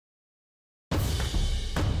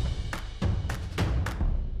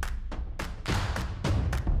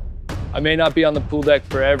I may not be on the pool deck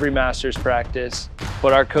for every Masters practice,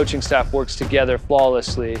 but our coaching staff works together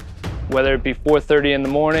flawlessly. Whether it be 4:30 in the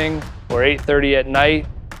morning or 8:30 at night,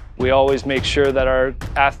 we always make sure that our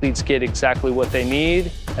athletes get exactly what they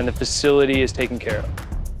need and the facility is taken care of.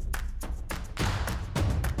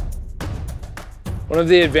 One of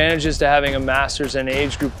the advantages to having a Masters and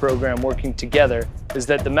age group program working together is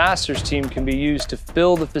that the Masters team can be used to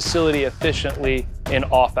fill the facility efficiently in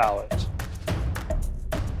off hours.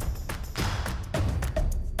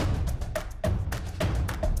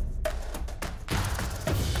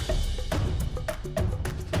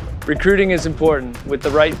 Recruiting is important. With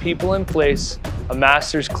the right people in place, a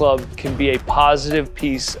Masters club can be a positive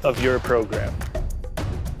piece of your program.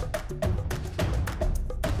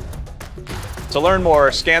 To learn more,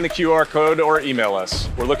 scan the QR code or email us.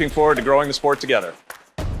 We're looking forward to growing the sport together.